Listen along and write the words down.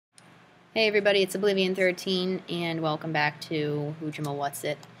Hey everybody, it's Oblivion13, and welcome back to Whoojama What's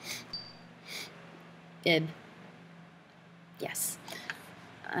It? Ib. Yes.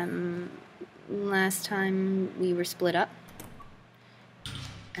 Last time we were split up,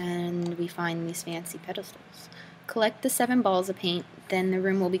 and we find these fancy pedestals. Collect the 7 balls of paint, then the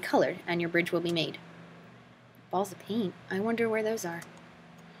room will be colored, and your bridge will be made. Balls of paint? I wonder where those are.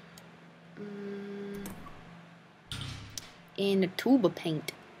 In a tube of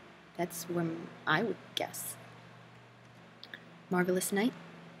paint. That's where I would guess. Marvelous Night.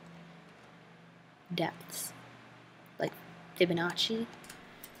 Depths. Like Fibonacci.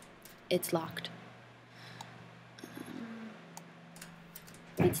 It's locked.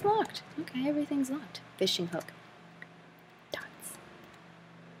 It's locked. Okay, everything's locked. Fishing hook. Dots.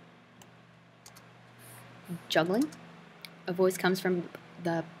 Juggling. A voice comes from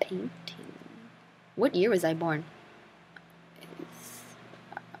the painting. What year was I born?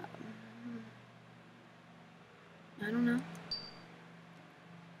 I don't know.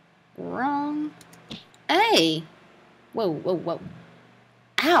 Wrong. Hey! Whoa, whoa, whoa.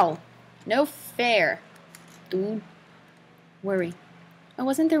 Ow! No fair. Dude. Worry. Oh,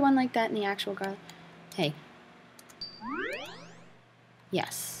 wasn't there one like that in the actual garlic? Hey.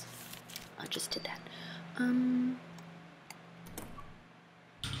 Yes. I just did that.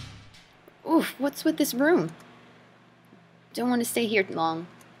 Oof, what's with this room? Don't want to stay here long.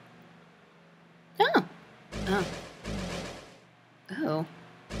 Oh. Oh. Oh.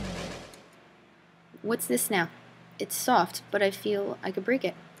 What's this now? It's soft, but I feel I could break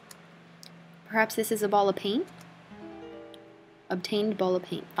it. Perhaps this is a ball of paint? Obtained ball of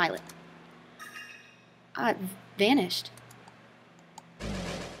paint. Violet. Ah, it vanished.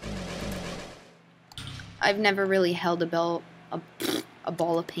 I've never really held a ball of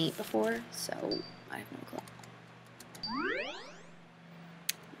paint before, so I have no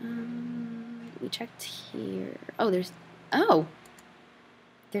clue. We checked here. Oh, there's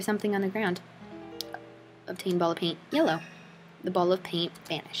something on the ground. Obtain ball of paint. Yellow. The ball of paint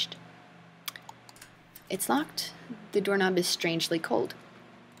vanished. It's locked. The doorknob is strangely cold.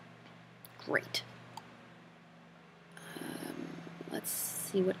 Great. Let's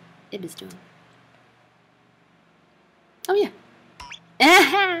see what Ib is doing. Oh, yeah.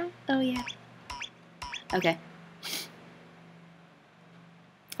 Oh, yeah. Okay.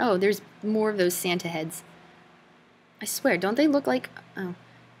 Oh, there's more of those Santa heads. I swear, don't they look like... Oh.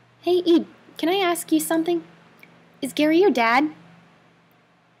 Hey, Ib, can I ask you something? Is Gary your dad?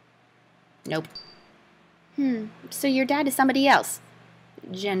 Nope. So your dad is somebody else?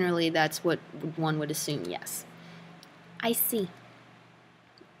 Generally, that's what one would assume, yes. I see.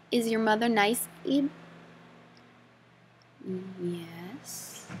 Is your mother nice, Ib?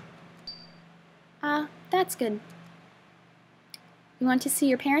 Yes. Ah, that's good. You want to see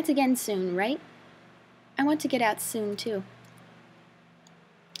your parents again soon, right? I want to get out soon, too.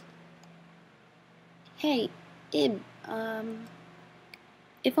 Hey, Ib,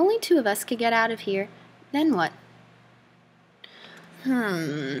 if only 2 of us could get out of here, then what?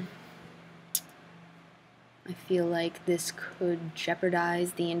 I feel like this could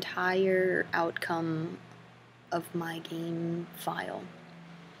jeopardize the entire outcome of my game file.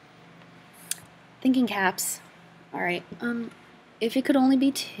 Thinking caps. Alright, if it could only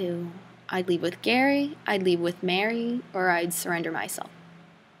be 2, I'd leave with Gary, I'd leave with Mary, or I'd surrender myself.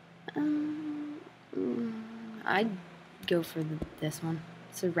 I'd go for this one.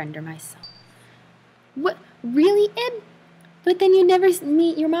 Surrender myself. What? Really, Ib? But then you'd never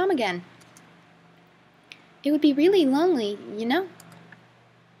meet your mom again. It would be really lonely, you know?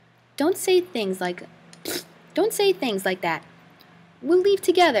 Don't say things like that. We'll leave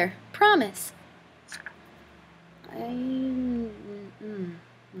together. Promise.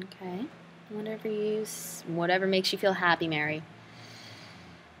 Okay. Whatever makes you feel happy, Mary.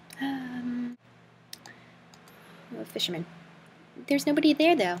 A fisherman. There's nobody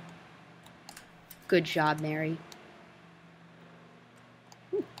there, though. Good job, Mary.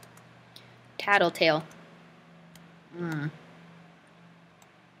 Tattletale.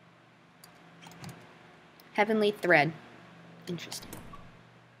 Heavenly thread. Interesting.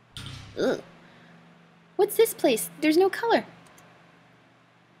 Ugh. What's this place? There's no color.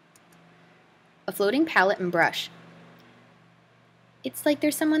 A floating palette and brush. It's like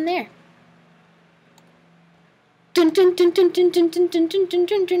there's someone there. You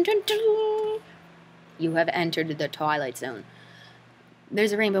have entered the Twilight Zone.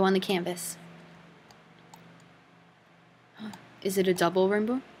 There's a rainbow on the canvas. Is it a double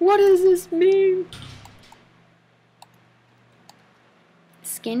rainbow? What does this mean?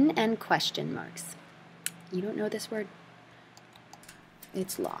 Skin and question marks. You don't know this word?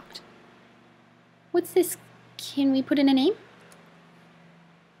 It's locked. What's this? Can we put in a name?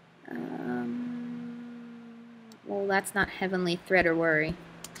 Well, that's not heavenly threat or worry.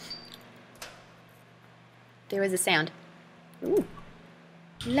 There was a sound. Ooh.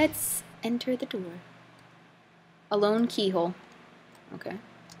 Let's enter the door. A lone keyhole. Okay.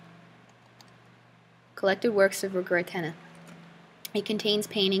 Collected works of Guertena. It contains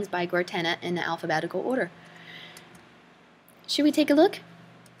paintings by Guertena in alphabetical order. Should we take a look?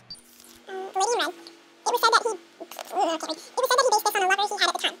 The lady in red. It was said that he based this on a lover he had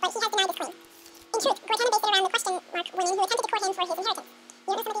at the time, but he has denied this claim. In truth, Guertena based it around the question mark woman who attempted to court him for his inheritance.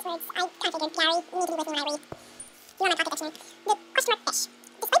 You don't know some of these words. I kind of figured, Gary, you need to be with me when I read. You're on my pocket dictionary. The question mark fish.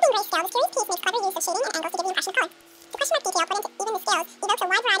 Despite being grayscale, this curious piece makes clever use of shading and angles to give the impression of color. The question mark detail put into even the scales evokes a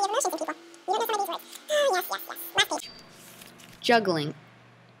wide variety of emotions in people. You don't know some of these words. Oh, yes. Last page. Juggling.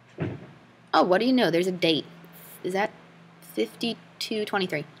 Oh, what do you know? There's a date. Is that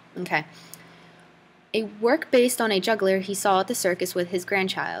 5223? Okay. A work based on a juggler he saw at the circus with his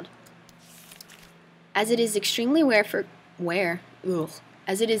grandchild. As it is extremely rare for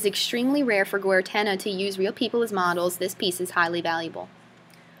Guertena to use real people as models, this piece is highly valuable.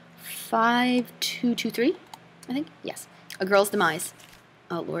 5223, I think? Yes. A girl's demise.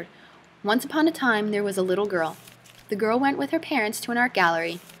 Oh, Lord. Once upon a time, there was a little girl. The girl went with her parents to an art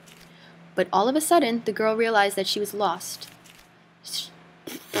gallery. But all of a sudden, the girl realized that she was lost.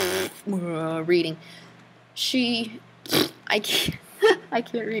 Reading. I can't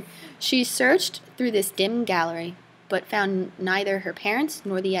read. She searched through this dim gallery, but found neither her parents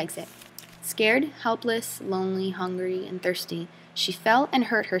nor the exit. Scared, helpless, lonely, hungry, and thirsty, she fell and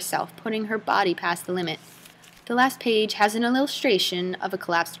hurt herself, putting her body past the limit. The last page has an illustration of a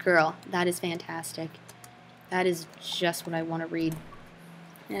collapsed girl. That is fantastic. That is just what I want to read.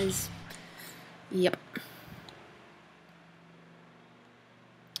 Yep.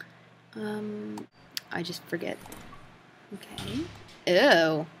 I just forget. Okay.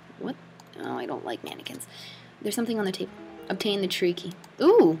 Ew. What? Oh, I don't like mannequins. There's something on the table. Obtain the tree key.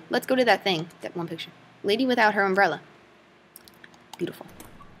 Ooh, let's go to that thing. That one picture. Lady without her umbrella. Beautiful.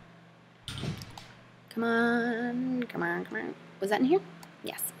 Come on. Was that in here?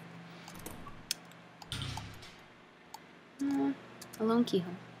 Yes. A lone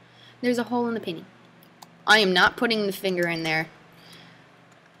keyhole. There's a hole in the painting. I am not putting the finger in there.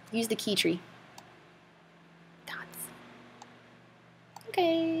 Use the key tree. Dots.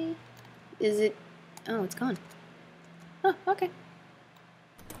 Okay. Is it... Oh, it's gone. Oh, okay.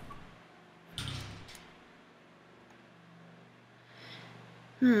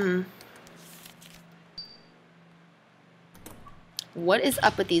 What is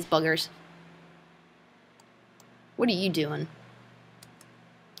up with these buggers? What are you doing?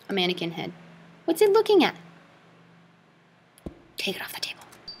 A mannequin head. What's it looking at? Take it off the table.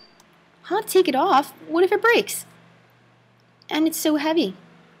 Huh? Take it off? What if it breaks? And it's so heavy.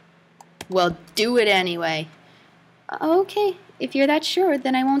 Well, do it anyway. Okay, if you're that sure,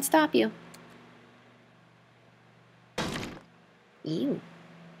 then I won't stop you. Ew.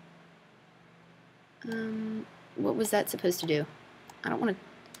 What was that supposed to do? I don't want to...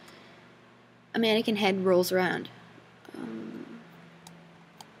 A mannequin head rolls around.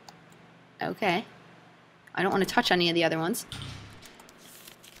 Okay. I don't want to touch any of the other ones.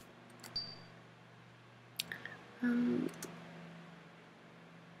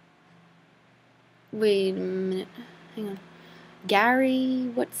 Wait a minute. Hang on.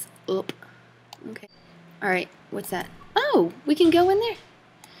 Gary, what's up? Okay. Alright, what's that? Oh, we can go in there.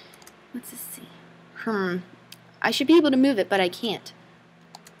 What's this see? I should be able to move it, but I can't.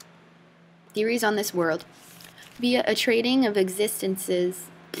 Theories on this world. Via a trading of existences,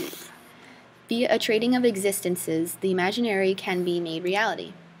 the imaginary can be made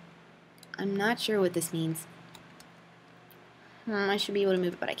reality. I'm not sure what this means. I should be able to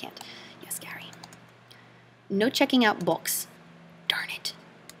move it, but I can't. Yes, Gary. No checking out books. Darn it.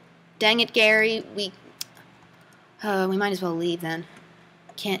 Dang it, Gary. We might as well leave then.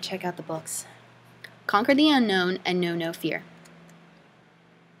 Can't check out the books. Conquer the unknown and know no fear.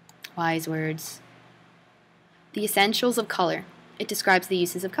 Wise words. The essentials of color. It describes the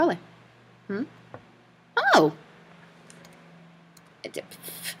uses of color. Oh!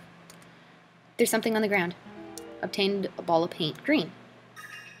 There's something on the ground. Obtained a ball of paint. Green.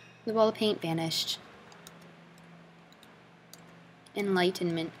 The ball of paint vanished.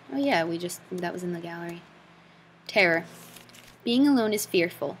 Enlightenment. Oh yeah, that was in the gallery. Terror. Being alone is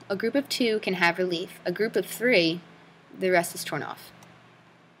fearful. A group of 2 can have relief. A group of 3, the rest is torn off.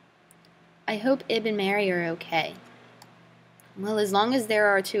 I hope Ib and Mary are okay. Well, as long as there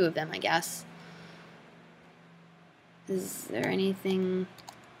are 2 of them, I guess. Is there anything...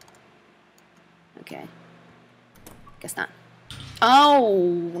 Okay. Guess not. Oh,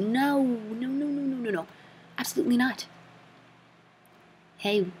 no. No, no, no, no, no, no. Absolutely not.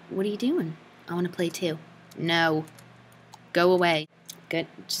 Hey, what are you doing? I want to play too. No. Go away. Good.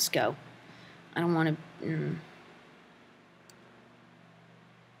 Just go. I don't want to...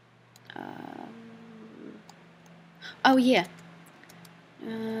 Oh, yeah.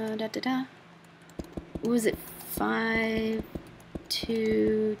 What was it? 5,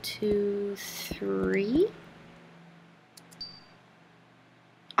 2, 2, 3?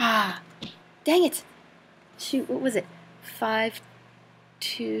 Ah! Dang it! Shoot, what was it? 5,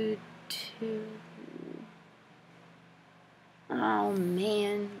 2, 2... Oh,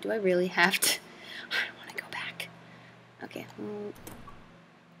 man. Do I really have to? I don't want to go back. Okay.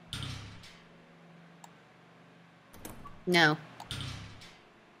 No.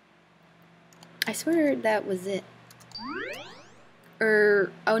 I swear that was it.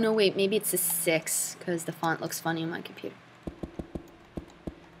 Oh no, wait, maybe it's a 6, because the font looks funny on my computer.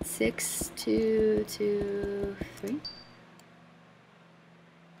 6, 2, 2, 3.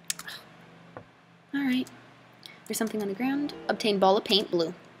 Alright. There's something on the ground. Obtain ball of paint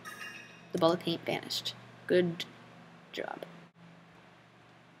blue. The ball of paint vanished. Good job.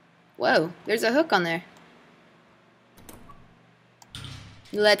 Whoa, there's a hook on there.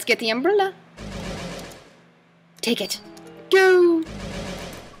 Let's get the umbrella. Take it. Go!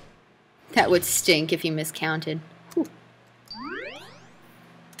 That would stink if you miscounted. Whew.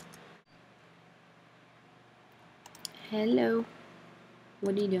 Hello.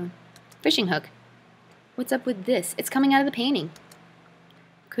 What are you doing? Fishing hook. What's up with this? It's coming out of the painting.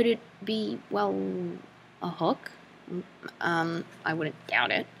 Could it be, well, a hook? I wouldn't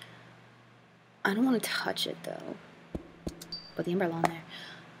doubt it. I don't want to touch it, though. Put the umbrella on there.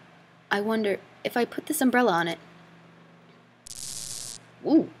 I wonder if I put this umbrella on it.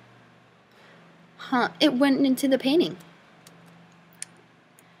 Ooh. Huh, it went into the painting.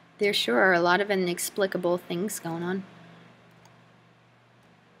 There sure are a lot of inexplicable things going on.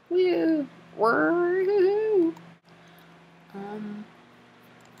 Woo! Woo!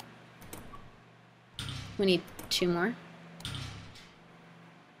 We need 2 more.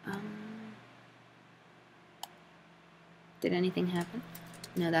 Did anything happen?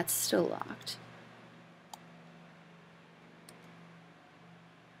 No, that's still locked.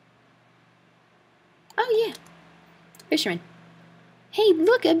 Oh, yeah. Fisherman. Hey,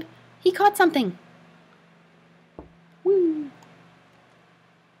 look, he caught something. Woo.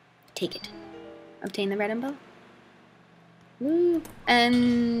 Take it. Obtain the red umbrella. Woo.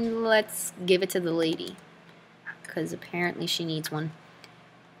 And let's give it to the lady. Because apparently she needs one.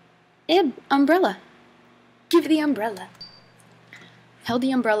 Ib, umbrella. Give the umbrella. Held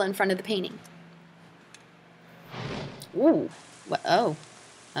the umbrella in front of the painting. Ooh. What? Oh.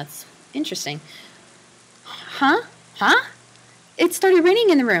 That's interesting. Huh? Huh? It started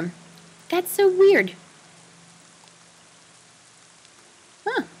raining in the room. That's so weird.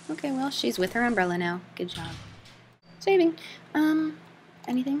 Huh. Okay, well, she's with her umbrella now. Good job. Saving.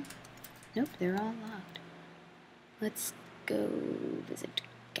 Anything? Nope, they're all locked. Let's go visit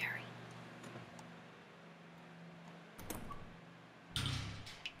Gary.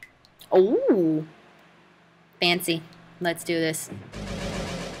 Oh! Fancy. Let's do this.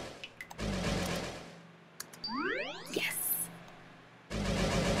 Yes!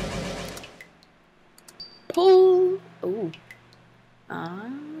 Pull! Oh. Ah,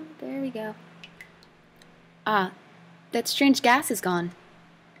 there we go. Ah, that strange gas is gone.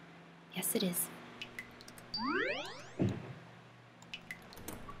 Yes, it is.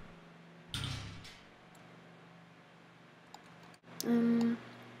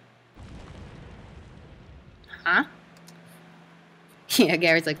 Huh? Yeah,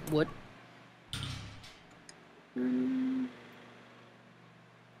 Gary's like, what?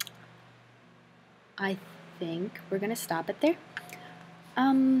 I think we're gonna stop it there.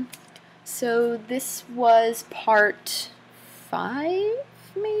 So this was part 5,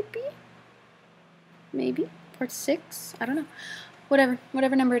 maybe part 6. I don't know.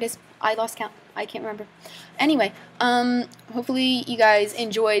 Whatever number it is. I lost count. I can't remember. Anyway, hopefully you guys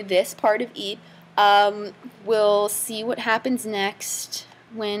enjoyed this part of Eid. We'll see what happens next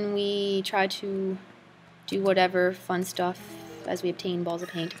when we try to do whatever fun stuff as we obtain balls of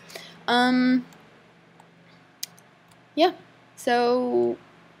paint. Yeah, so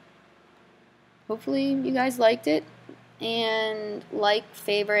hopefully you guys liked it, and like,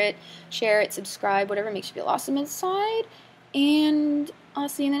 favorite, share it, subscribe, whatever makes you feel awesome inside, and I'll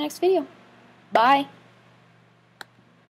see you in the next video. Bye!